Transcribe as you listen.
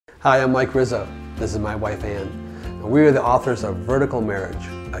Hi, I'm Mike Rizzo. This is my wife Ann, and we are the authors of Vertical Marriage,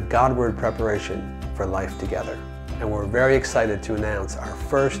 a Godward preparation for life together. And we're very excited to announce our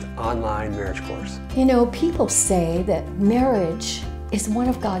first online marriage course. You know, people say that marriage is one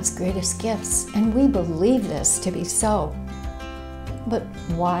of God's greatest gifts, and we believe this to be so. But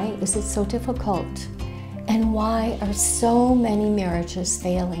why is it so difficult? And why are so many marriages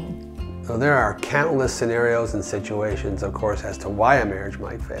failing? So there are countless scenarios and situations, of course, as to why a marriage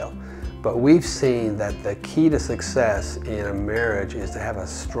might fail. But we've seen that the key to success in a marriage is to have a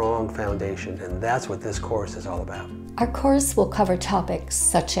strong foundation, and that's what this course is all about. Our course will cover topics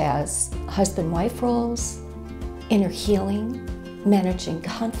such as husband-wife roles, inner healing, managing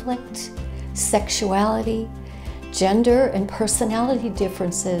conflict, sexuality, gender and personality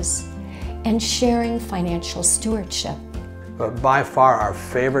differences, and sharing financial stewardship. But by far our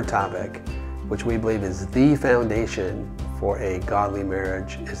favorite topic, which we believe is the foundation for a godly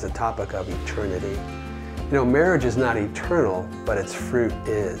marriage, is the topic of eternity. You know, marriage is not eternal, but its fruit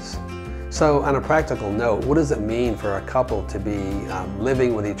is. So on a practical note, what does it mean for a couple to be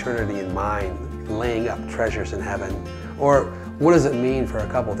living with eternity in mind, laying up treasures in heaven? Or what does it mean for a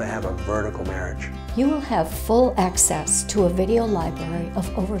couple to have a vertical marriage? You will have full access to a video library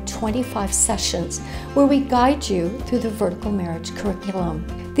of over 25 sessions where we guide you through the vertical marriage curriculum.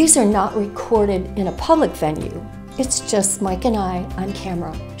 These are not recorded in a public venue. It's just Mike and I on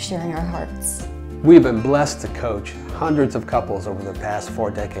camera sharing our hearts. We've been blessed to coach hundreds of couples over the past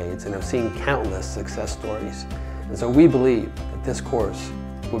 4 decades and have seen countless success stories. And so we believe that this course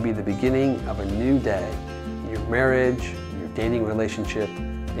will be the beginning of a new day in your marriage, your dating relationship,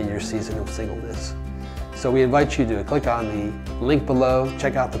 in your season of singleness. So we invite you to click on the link below,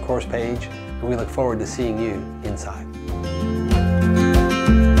 check out the course page, and we look forward to seeing you inside.